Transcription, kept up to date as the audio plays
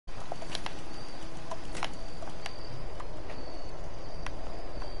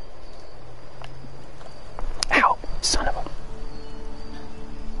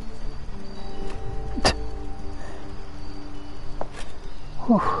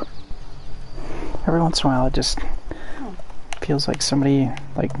Whew. Every once in a while it just feels like somebody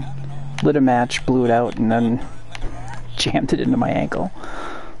like lit a match, blew it out, and then jammed it into my ankle.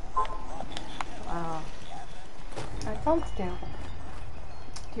 Wow. That sounds terrible.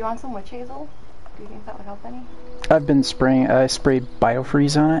 Do you want some witch hazel? Do you think that would help any? I've been spraying, I sprayed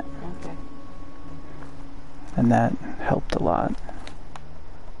Biofreeze on it. Okay. And that helped a lot.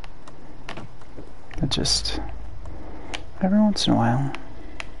 It just, every once in a while.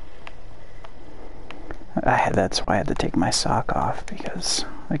 That's why I had to take my sock off, because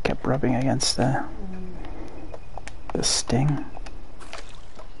I kept rubbing against the sting.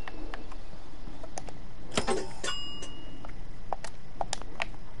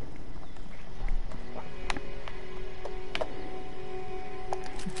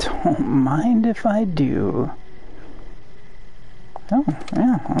 Don't mind if I do. Oh,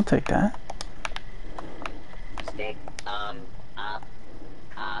 yeah, I'll take that. Stick up,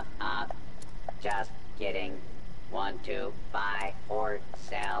 up. Just kidding. 1, 2, buy or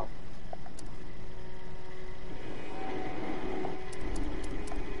sell.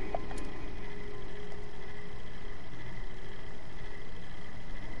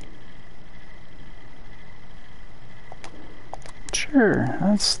 Sure,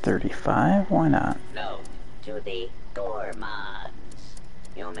 that's 35. Why not? Note to the gourmands.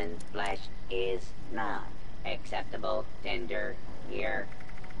 Human flesh is not acceptable tender here.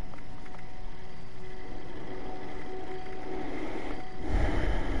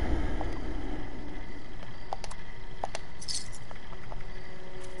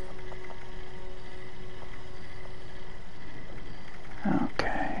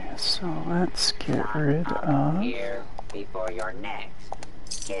 Okay, so let's get rid of... Here before your next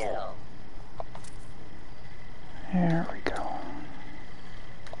kill. There we go.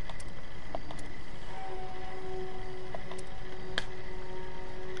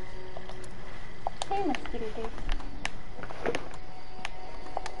 Hey, my kitty face.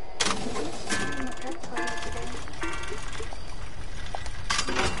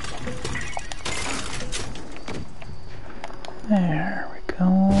 There we go.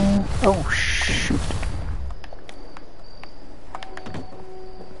 Oh, shoot.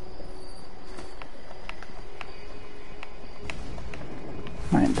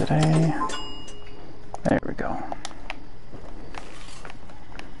 Wait, did I... There we go.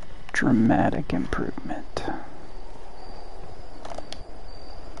 Dramatic improvement.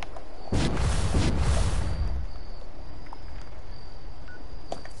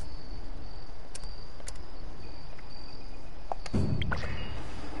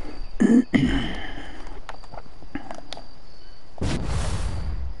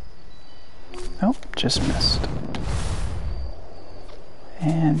 Oh, just missed.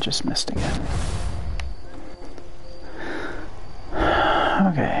 And just missed again.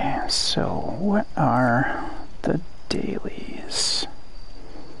 Okay, so what are the dailies?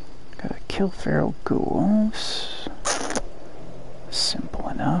 Gotta kill feral ghouls. Simple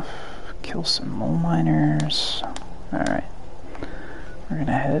enough. Kill some mole miners. Alright. We're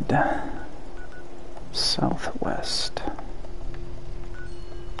gonna head southwest.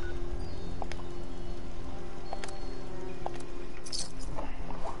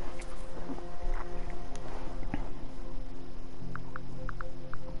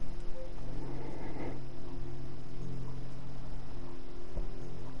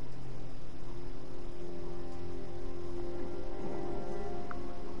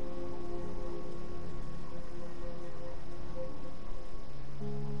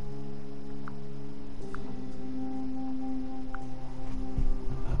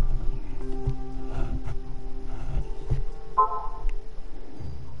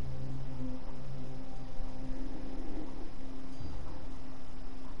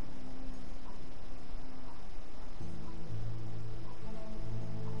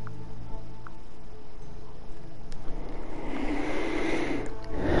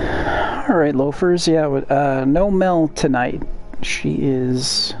 Alright, Loafers, yeah, no Mel tonight. She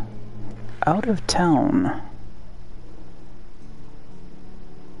is out of town.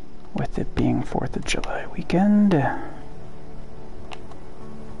 With it being 4th of July weekend.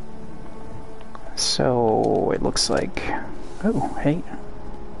 So, it looks like... Oh, hey.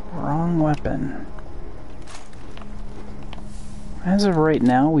 Wrong weapon. As of right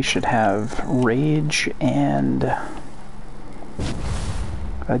now, we should have Rage and...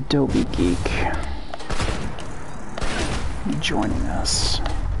 Adobe Geek joining us.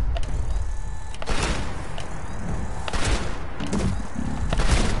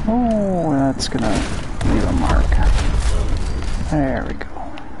 Oh, that's gonna leave a mark. There we go.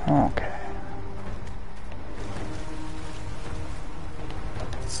 Okay.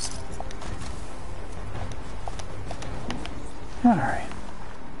 Alright.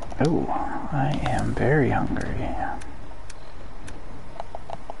 Oh, I am very hungry.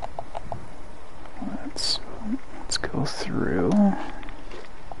 Let's go through.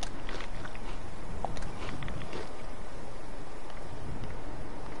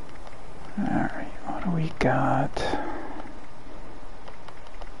 Alright, what do we got?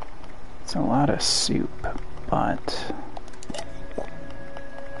 It's a lot of soup, but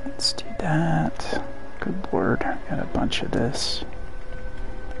let's do that. Good lord, got a bunch of this.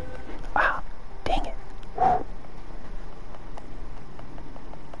 Ah, dang it.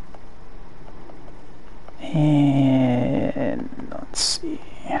 And let's see.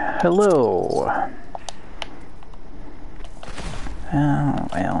 Hello. Oh,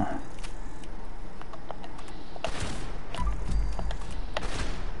 well.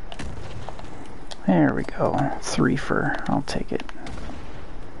 There we go. 3 for. I'll take it.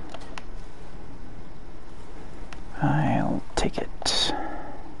 I'll take it.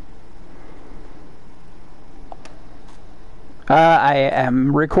 I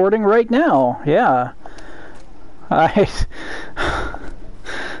am recording right now. Yeah.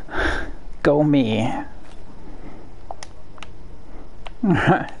 Go me.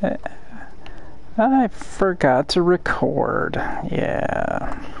 I forgot to record.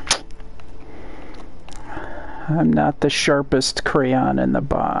 Yeah. I'm not the sharpest crayon in the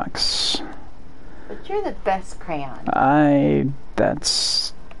box. But you're the best crayon.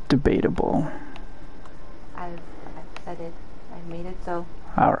 That's debatable. I've said it. I've made it so.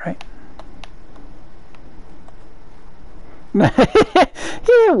 Alright.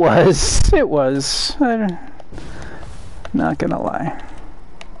 It was. I'm not gonna lie.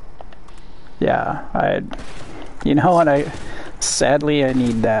 Yeah, you know what, sadly I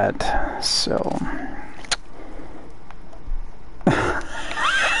need that, so.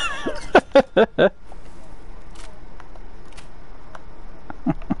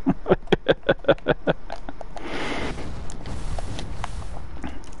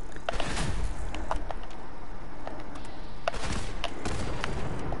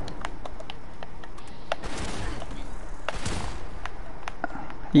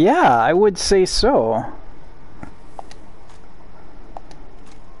 Yeah, I would say so.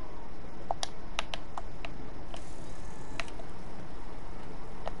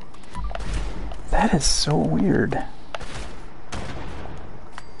 That is so weird.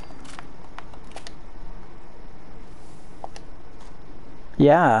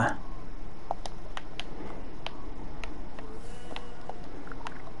 Yeah.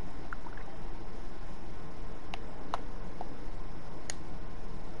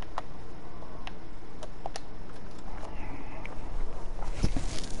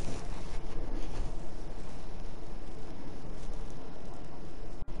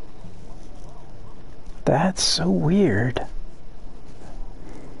 That's so weird.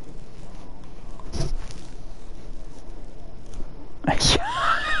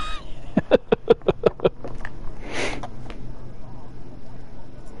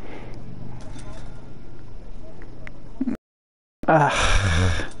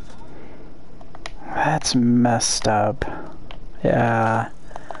 That's messed up. Yeah.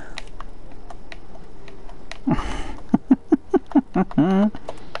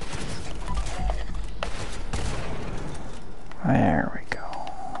 There we go.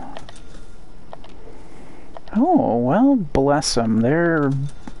 Oh, well, bless them. They're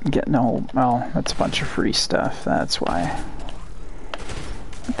getting oh, that's a bunch of free stuff. That's why.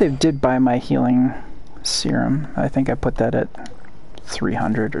 But they did buy my healing serum. I think I put that at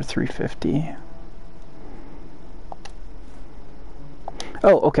 300 or 350.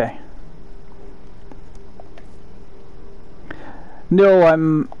 Oh, okay. No,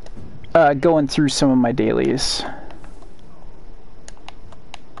 I'm going through some of my dailies.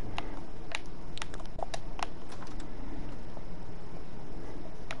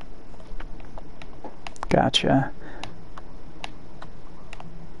 Gotcha.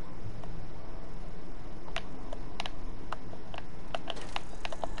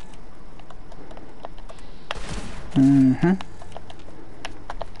 Mm-hmm.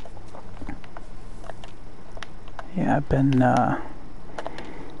 Yeah, I've been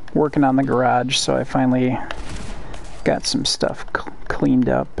working on the garage, so I finally got some stuff cleaned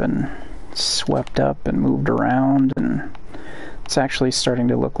up and swept up and moved around, and it's actually starting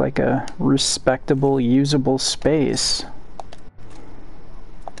to look like a respectable, usable space.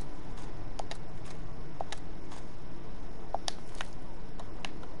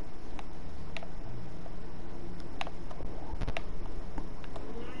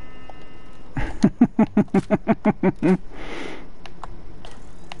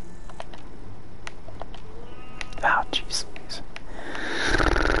 Oh, jeez.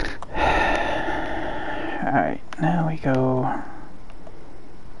 we go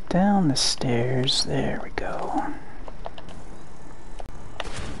down the stairs. There we go.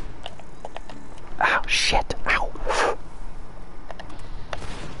 Ow, shit. Ow.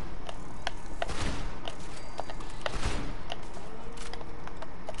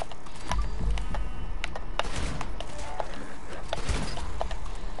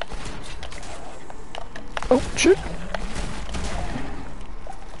 Oh, shit.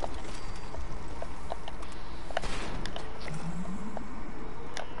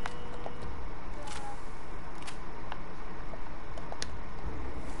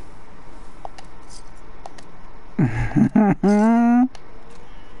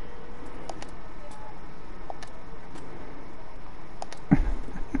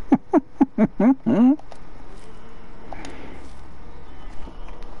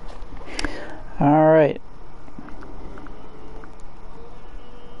 All right.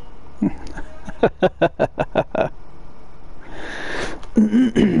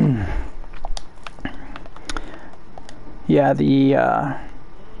 Yeah,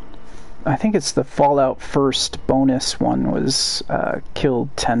 I think it's the Fallout first bonus one was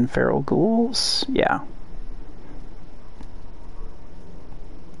killed 10 feral ghouls. Yeah.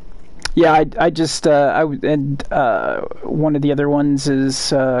 Yeah, I just one of the other ones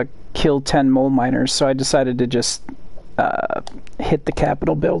is kill 10 mole miners, so I decided to just hit the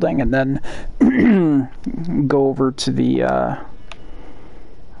Capitol building and then go over to the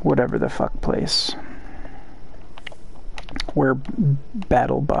whatever the fuck place where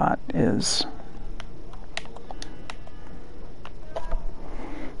BattleBot is.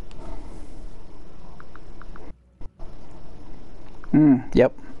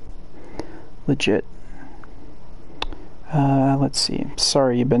 Yep. Legit. Let's see.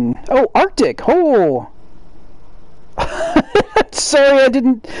 Sorry, you've been... Oh, Arctic! Oh! Sorry I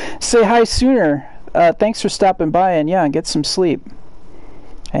didn't say hi sooner. Thanks for stopping by, and yeah, get some sleep.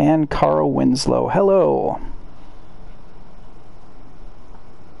 And Carl Winslow. Hello.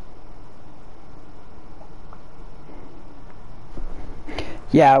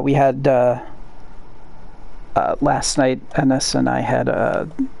 Yeah, we had... last night, Ennis and I had a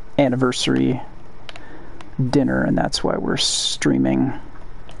anniversary dinner, and that's why we're streaming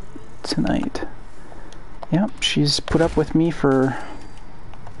tonight. Yep, she's put up with me for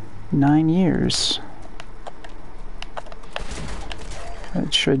 9 years.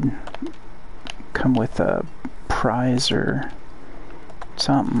 It should come with a prize or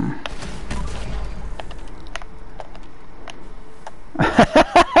something.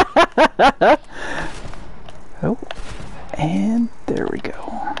 Oh, and there we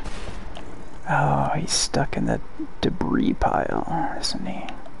go. Oh, he's stuck in the debris pile, isn't he?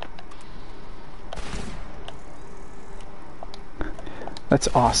 That's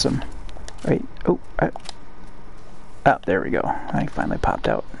awesome. Right. Oh, there we go. I finally popped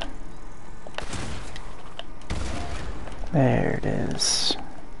out. There it is.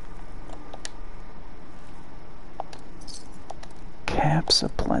 Caps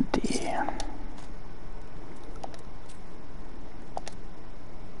aplenty.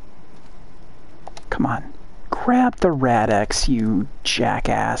 Come on. Grab the Rad-X, you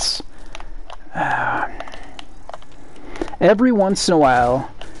jackass. Every once in a while,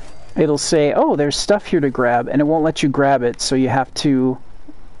 it'll say, oh, there's stuff here to grab, and it won't let you grab it, so you have to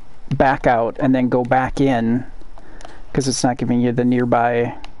back out and then go back in, because it's not giving you the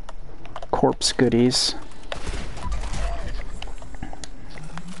nearby corpse goodies.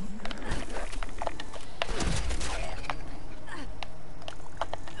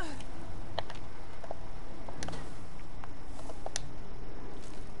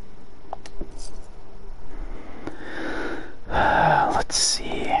 Let's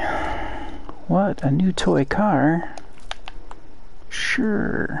see. What? A new toy car?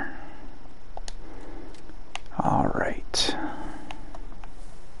 Sure. All right.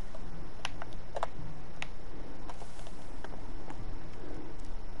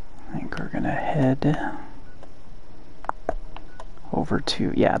 I think we're gonna head over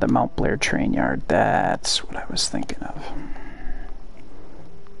to, yeah, the Mount Blair train yard. That's what I was thinking of.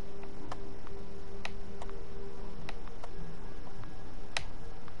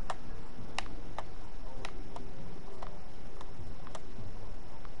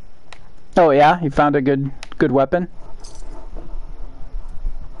 Oh yeah, you found a good weapon?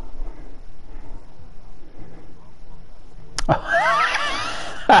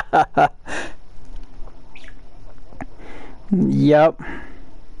 Yep.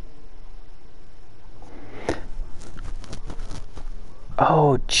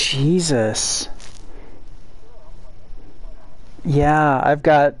 Oh, Jesus. Yeah,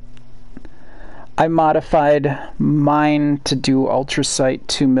 I modified mine to do ultra sight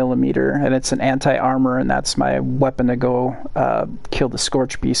 2mm, and it's an anti-armor, and that's my weapon to go kill the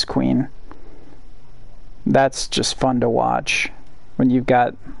Scorch Beast Queen. That's just fun to watch when you've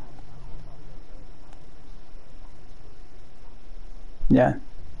got... Yeah.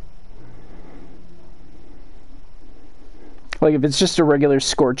 Like if it's just a regular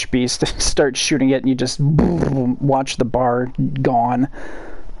Scorch Beast, start shooting it and you just watch the bar gone.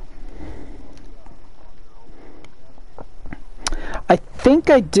 I think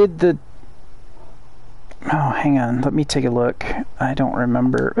I did the... Oh, hang on. Let me take a look. I don't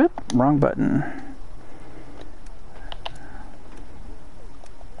remember. Oop, wrong button.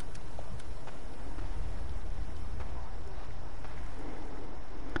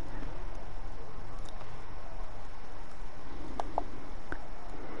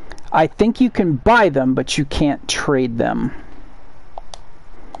 I think you can buy them, but you can't trade them.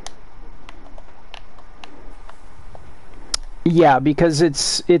 Yeah, because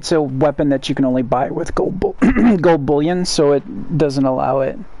it's a weapon that you can only buy with gold bullion, so it doesn't allow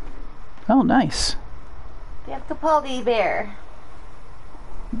it. Oh, nice. They have Capaldi Bear.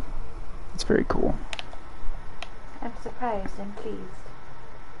 That's very cool. I'm surprised and pleased.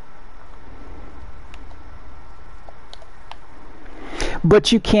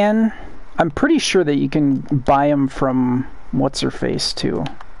 But you can... I'm pretty sure that you can buy them from What's-Her-Face, too.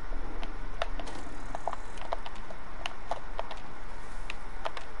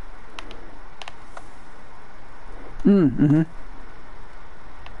 Mm-hmm.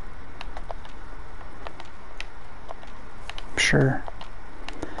 Sure.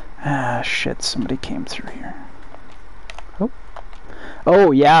 Ah, shit, somebody came through here. Oh.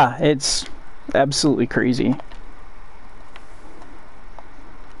 Oh, yeah, it's absolutely crazy.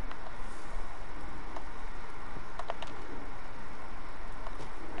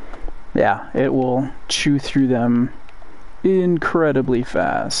 Yeah, it will chew through them incredibly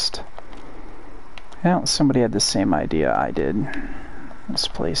fast. Well, somebody had the same idea I did. This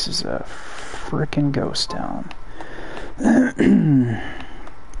place is a frickin' ghost town.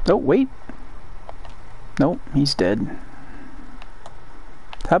 Oh, wait. Nope, he's dead.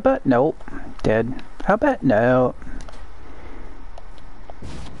 How about nope, dead. How about no?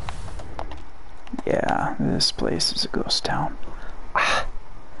 Yeah, this place is a ghost town. Ah,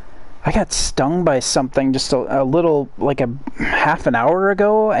 I got stung by something just a little, like a half an hour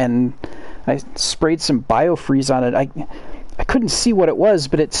ago, and I sprayed some biofreeze on it. I couldn't see what it was,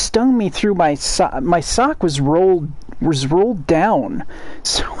 but it stung me through my sock. My sock was rolled down,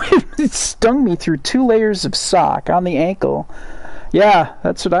 so it stung me through 2 layers of sock on the ankle. Yeah,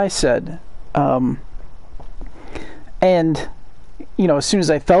 that's what I said. And you know, as soon as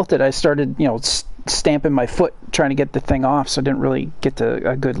I felt it, I started, you know, stamping my foot trying to get the thing off, so I didn't really get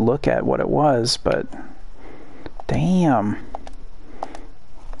a good look at what it was. But damn.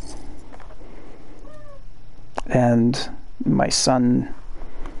 And my son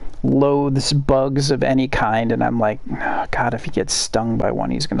loathes bugs of any kind, and I'm like, oh, God, if he gets stung by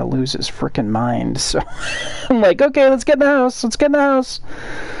one, he's gonna lose his frickin' mind. So I'm like, okay, let's get in the house. Let's get in the house.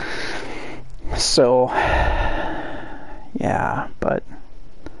 So yeah, but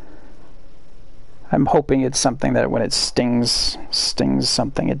I'm hoping it's something that when it stings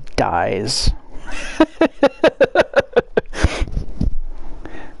something, it dies.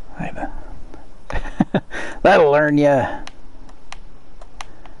 That'll learn you.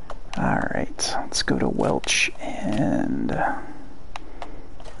 Alright, let's go to Welch and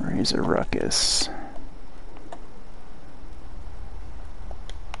raise a ruckus.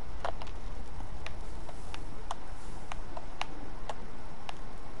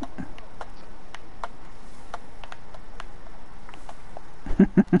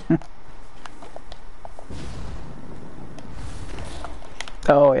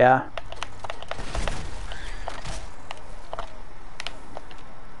 Oh, yeah.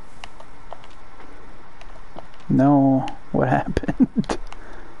 No, what happened?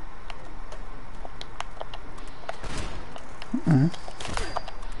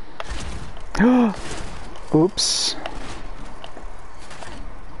 Oops.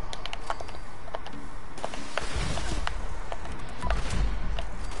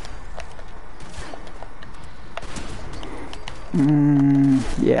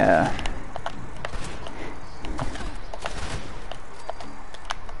 Yeah.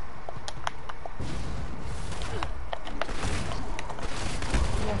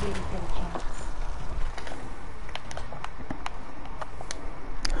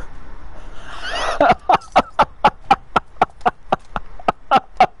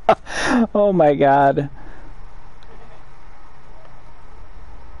 Oh my God.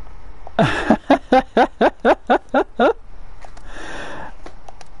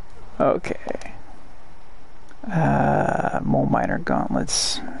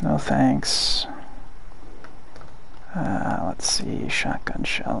 no thanks. Let's see, shotgun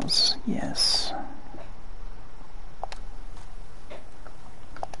shells, yes.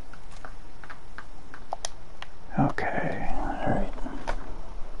 Okay, alright.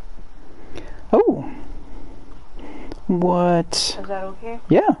 Oh! What? Is that okay?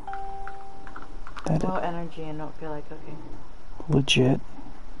 Yeah. Low energy and don't feel like cooking. Legit.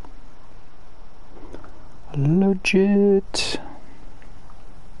 Legit.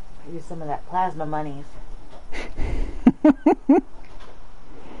 Use some of that plasma monies.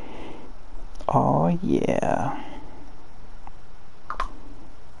 Oh yeah.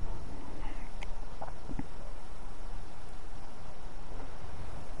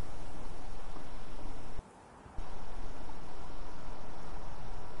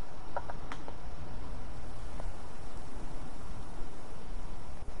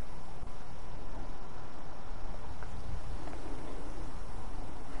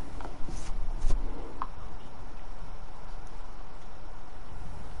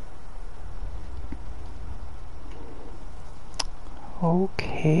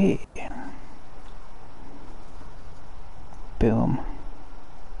 Okay. Boom.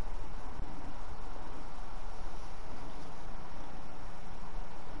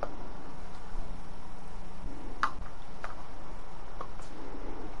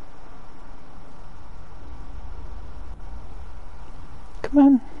 Come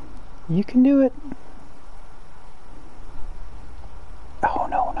on. You can do it. Oh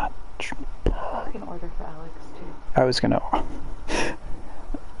no, not. I can order for Alex too. I was gonna.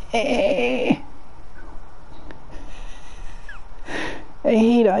 Hey. I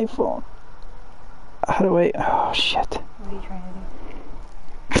hate iPhone. How do I? Oh shit. What are you trying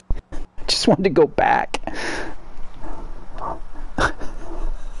to do? I just wanted to go back.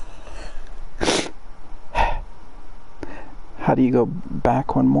 How do you go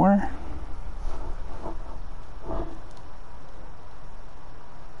back one more?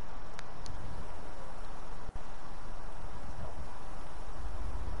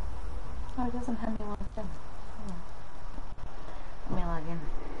 Oh, it doesn't have me logged in. Let me log in.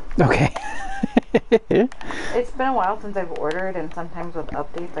 Okay. It's been a while since I've ordered, and sometimes with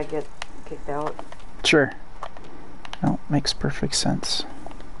updates I get kicked out. Sure. No, makes perfect sense.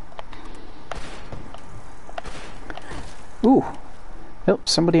 Ooh. Oh,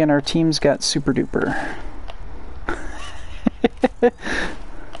 somebody on our team's got super duper.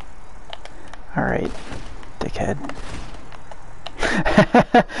 Alright, dickhead.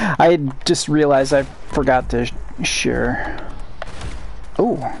 I just realized I forgot to share.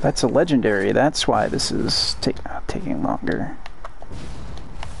 Oh, that's a legendary. That's why this is taking longer.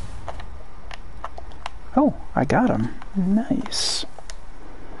 Oh, I got him. Nice.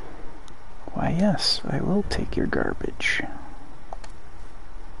 Why, yes, I will take your garbage.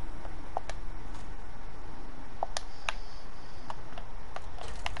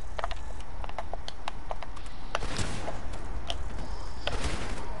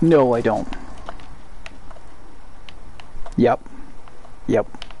 No, I don't. Yep. Yep.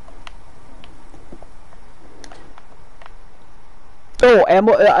 Oh,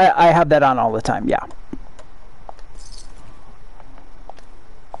 ammo, I have that on all the time, yeah.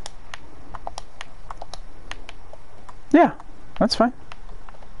 Yeah, that's fine.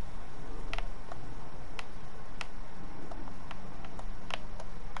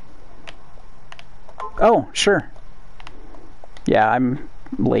 Oh, sure. Yeah, I'm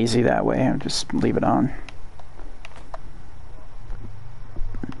lazy that way. I'll just leave it on.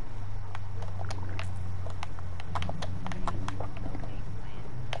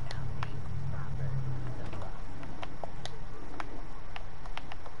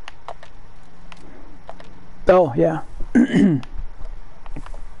 Oh, yeah.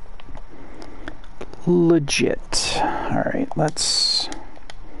 Legit. Alright, let's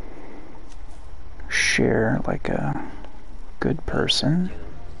share like a good person.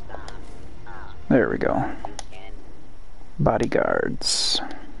 There we go. Bodyguards.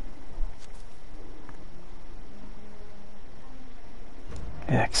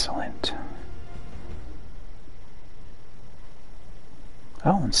 Excellent.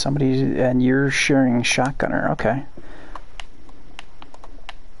 Oh, and you're sharing shotgunner, okay.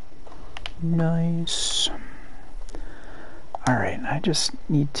 Nice. Alright, I just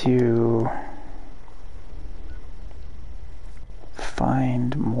need to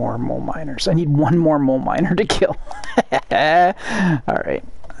find more mole miners. I need one more mole miner to kill. Alright,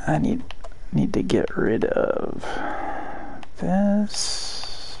 I need to get rid of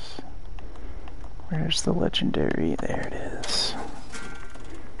this. Where's the legendary? There it is.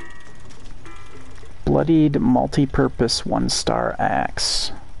 bloodied multi-purpose 1-star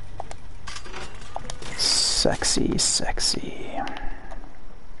axe. Sexy, sexy.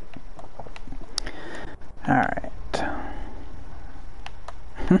 Alright.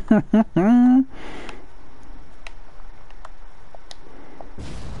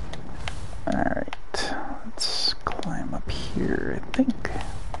 Alright, let's climb up here. I think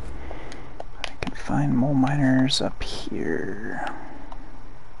I can find mole miners up here.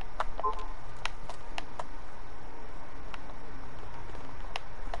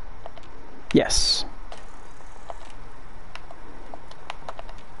 Yes.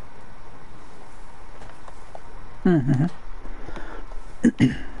 Mm-hmm.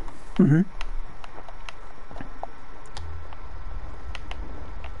 Mm-hmm.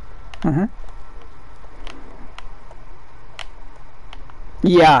 Mm-hmm.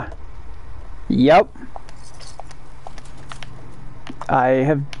 Yeah. Yep. I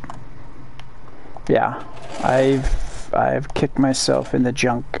have. Yeah. I've kicked myself in the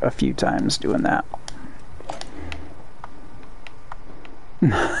junk a few times doing that.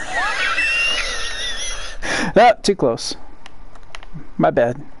 Ah, too close. My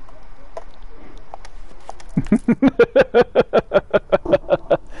bad.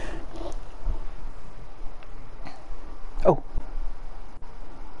 Oh.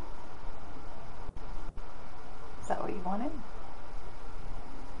 Is that what you wanted?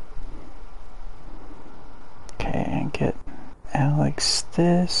 Okay, get Alex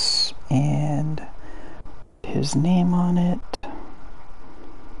this and his name on it.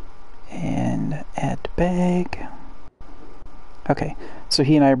 And add bag. Okay, so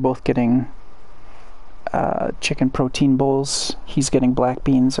he and I are both getting chicken protein bowls. He's getting black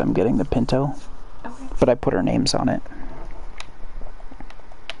beans, I'm getting the pinto. Okay. But I put our names on it.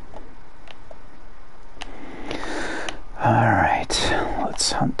 Alright,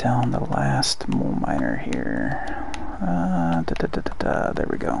 let's hunt down the last mole miner here. There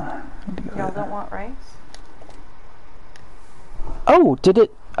we go. Y'all don't want rice? Oh, did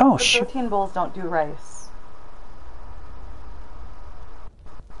it? Oh, the shoot. protein bowls don't do rice.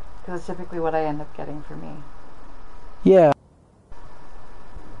 Because it's typically what I end up getting for me. Yeah.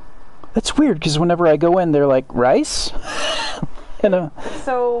 That's weird, because whenever I go in, they're like, rice?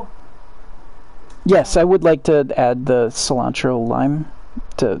 So... Yes, I would like to add the cilantro lime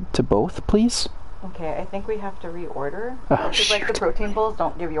to both, please. Okay, I think we have to reorder. Oh, because like the protein bowls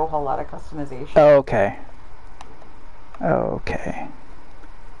don't give you a whole lot of customization. Oh, okay. Okay.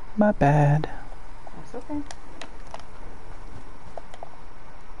 My bad. That's okay.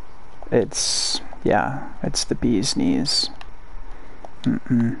 It's the bee's knees.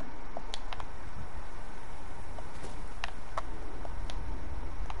 Mm-mm.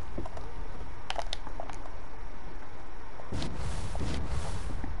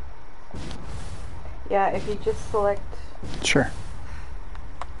 Yeah, if you just select... Sure.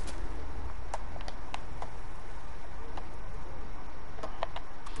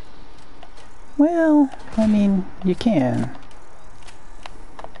 Well, I mean, you can.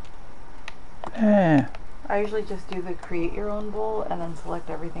 I usually just do the create your own bowl and then select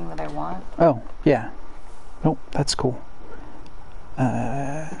everything that I want. Oh, yeah. Oh, that's cool.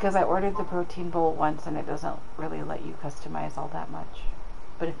 Because I ordered the protein bowl once and it doesn't really let you customize all that much.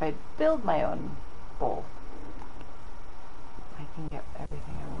 But if I build my own bowl, I can get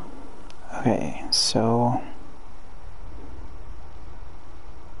everything I want. Okay, so...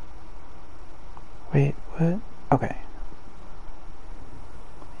 Wait, what? Okay.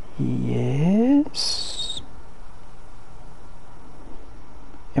 Yes.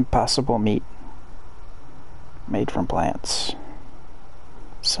 Impossible meat. Made from plants.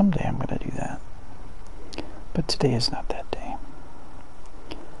 Someday I'm gonna do that. But today is not that day.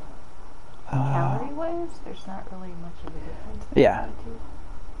 Calorie-wise, there's not really much of a difference. Yeah.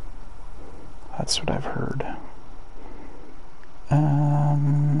 That's what I've heard. I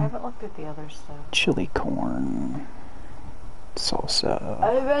haven't looked at the other stuff. Chili corn. Salsa.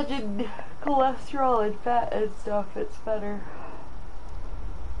 I imagine cholesterol and fat and stuff, it's better.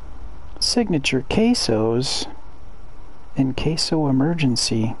 Signature quesos. In queso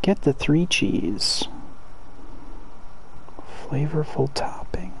emergency, get the 3 cheese. Flavorful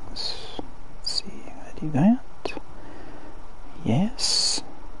toppings. Let's see, I do that. Yes.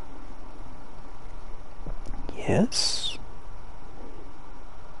 Yes.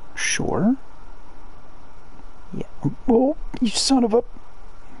 Sure. Yeah. Oh, you son of a...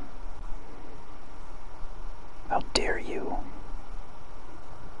 How dare you?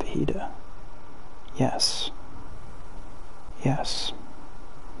 Fajita. Yes. Yes.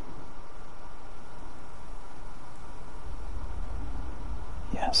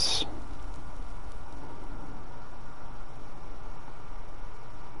 Yes.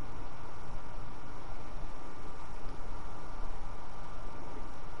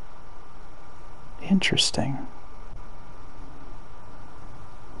 Interesting.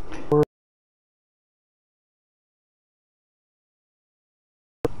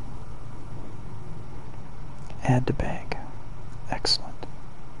 Add to bag. Excellent.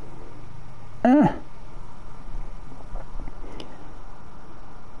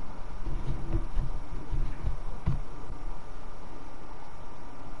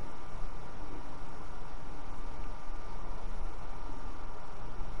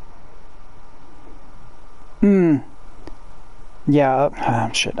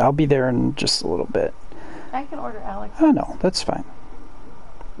 Yeah, shit. I'll be there in just a little bit. I can order Alex. Oh, no, that's fine.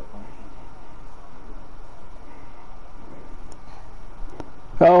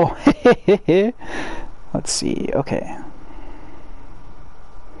 Oh, let's see. Okay.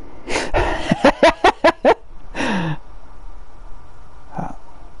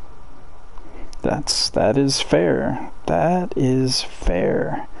 That is fair. That is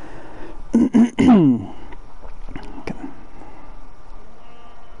fair. Okay.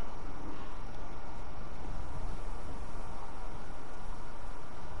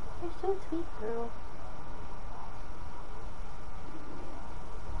 You're so sweet, girl.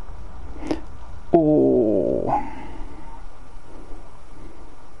 Oh.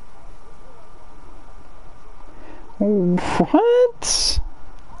 What?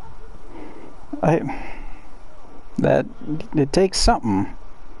 It takes something.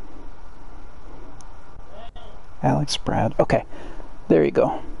 Alex Brad. Okay. There you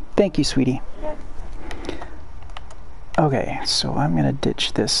go. Thank you, sweetie. Yep. Okay, so I'm gonna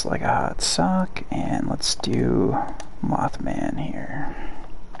ditch this like a hot sock, and let's do Mothman here.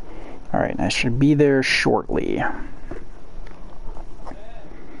 Alright, I should be there shortly.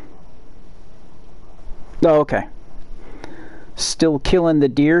 Oh, okay. Still killing the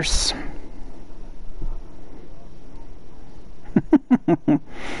deers.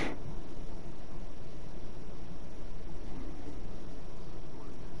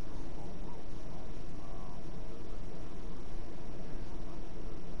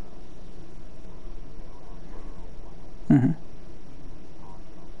 Mm-hmm.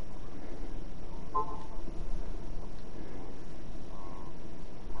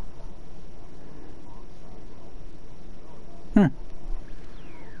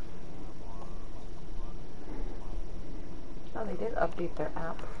 Oh, they did update their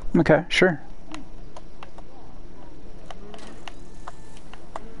app. Okay, sure.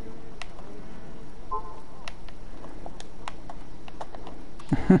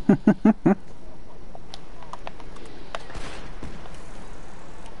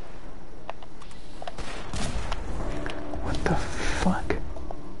 What the fuck?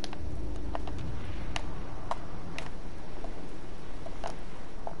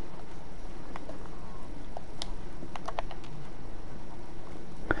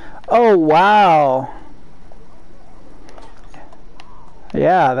 Oh, wow.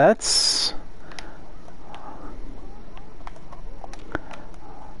 Yeah, that's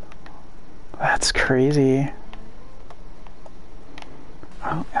crazy.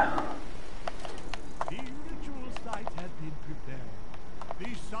 Oh. The ritual site has been prepared. The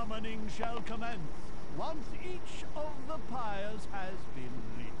summoning shall commence once each of the pyres has been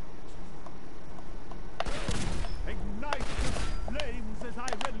lit. Ignite the flames as I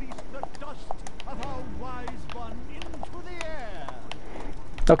release the dust of our wise one into the air.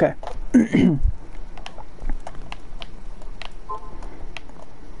 Okay.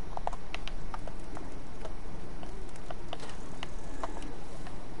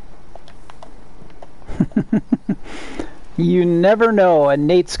 You never know, and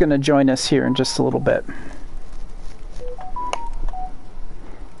Nate's gonna join us here in just a little bit.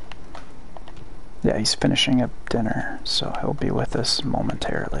 Yeah, he's finishing up dinner, so he'll be with us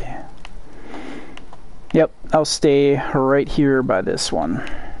momentarily. Yep, I'll stay right here by this one.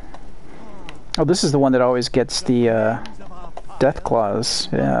 Oh, this is the one that always gets the death claws.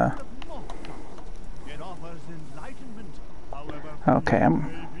 Yeah. Okay,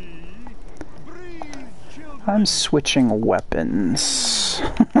 I'm switching weapons.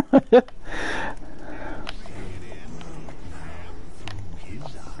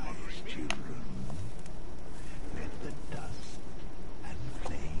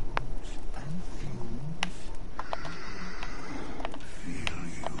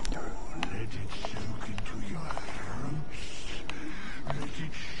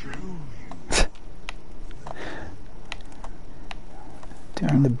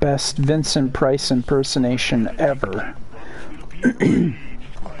 Doing the best Vincent Price impersonation ever. You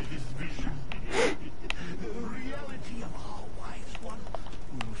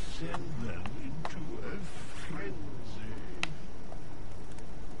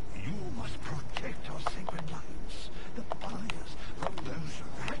must protect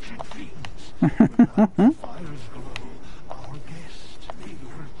Fires glow. Our guest may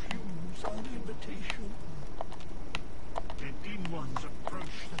refuse our invitation. The dim ones approach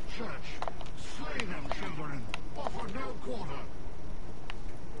the church. Slay them, children. Offer no quarter.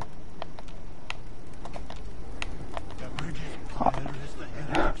 The British pyre is the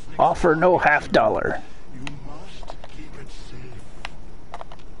heretic's next Offer no $50. You must keep it safe.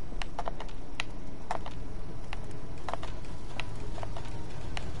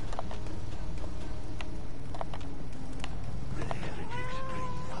 The heretics bring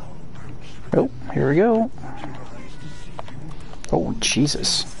foul brutes with Oh, here we go. their eyes deceive you. Oh,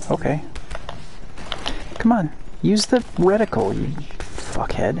 Jesus. Okay. Come on. Use the reticle, you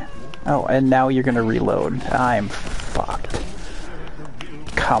fuckhead. Oh, and now you're gonna reload. I'm fucked.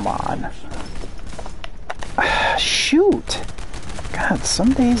 Come on. Shoot! God,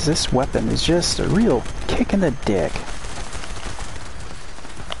 some days this weapon is just a real kick in the dick.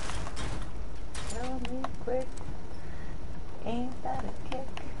 Tell me quick. Ain't that a kick?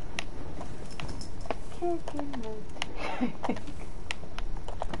 Kick in the dick.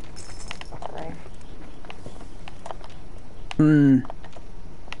 Sorry.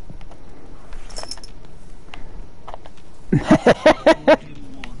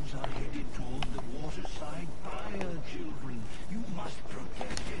 Dim ones are headed toward the waterside pyre, children. You must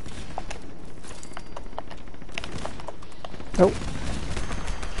protect it. Oh,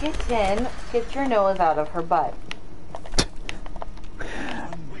 Kitten, get your nose out of her butt.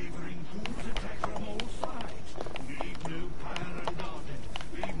 Unwavering fools attack from all sides. Leave no pyre unguarded.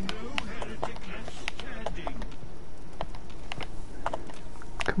 Leave no heretic left standing.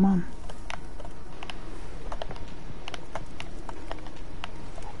 come on.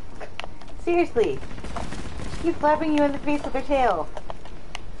 Seriously. Keep slapping you in the face with her tail.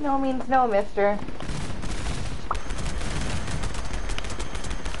 No means no, mister.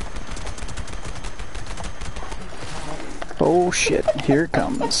 Oh shit, here it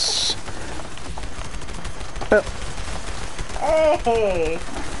comes. Oh, Hey!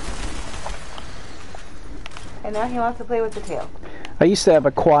 And now he wants to play with the tail. I used to have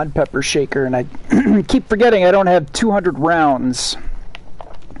a quad pepper shaker and I keep forgetting I don't have 200 rounds.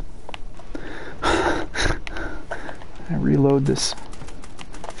 I reload this.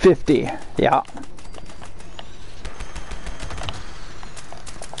 50, yeah.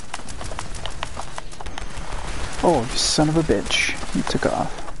 Oh, you son of a bitch. You took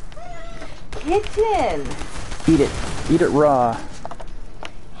off. Kitten! Eat it. Eat it raw.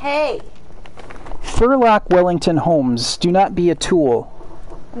 Hey! Furlock Wellington Holmes, do not be a tool.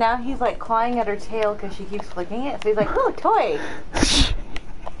 Now he's like clawing at her tail because she keeps flicking it. So he's like, ooh, toy!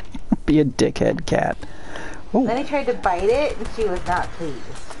 Be a dickhead cat. Oh, Then he tried to bite it and she was not pleased.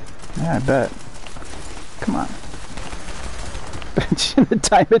 yeah, I bet. Come on. The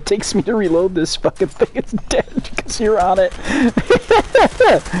time it takes me to reload this fucking thing is dead because you're on it.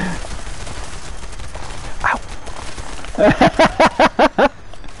 Ow.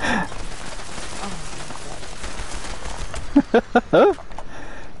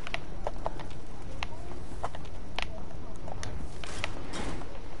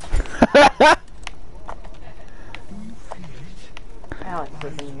 Alex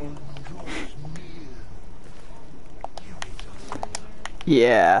isn't even.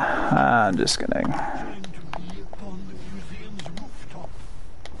 Yeah, I'm just gonna. Time to be upon the museum's rooftop.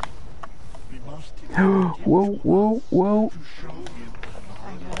 We must Whoa, whoa, whoa. show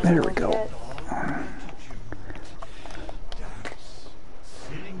him There we go.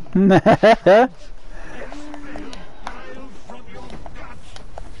 sitting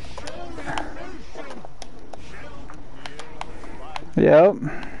Yep.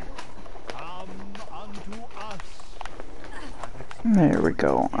 come unto us. There we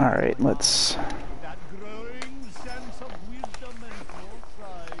go. Alright, let's. That growing sense of wisdom and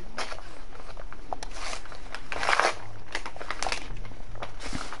foresight.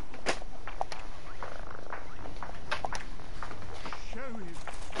 Show him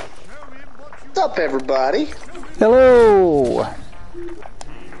what you What's up, everybody? Hello!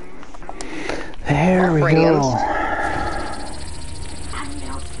 There we Friends. go.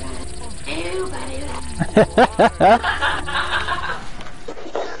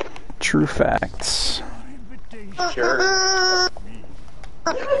 True facts. Sure.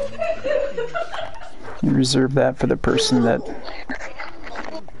 You reserve that for the person that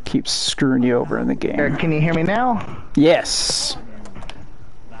keeps screwing you over in the game. Can you hear me now? Yes.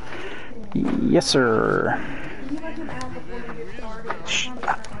 Yes, sir.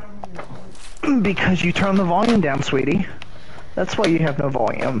 Because you turned the volume down, sweetie. That's why you have no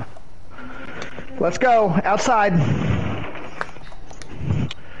volume. Let's go. Outside.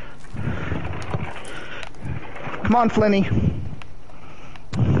 Come on, Flinny.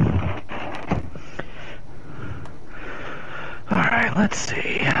 Alright, let's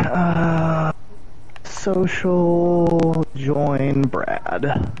see. Social join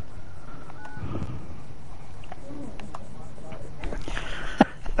Brad.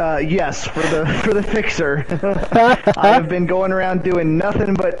 Yes, for the fixer. I have been going around doing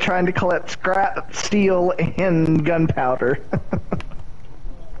nothing but trying to collect scrap, steel, and gunpowder.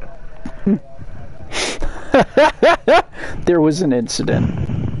 There was an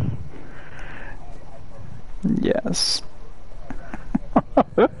incident. Yes.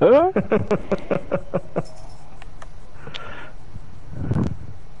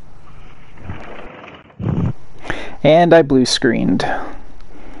 And I blue screened.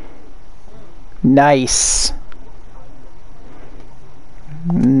 Nice.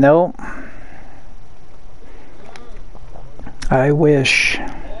 Nope. I wish.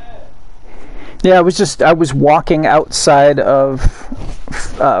 Yeah, I was walking outside of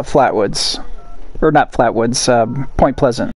Flatwoods. Or not Flatwoods, Point Pleasant.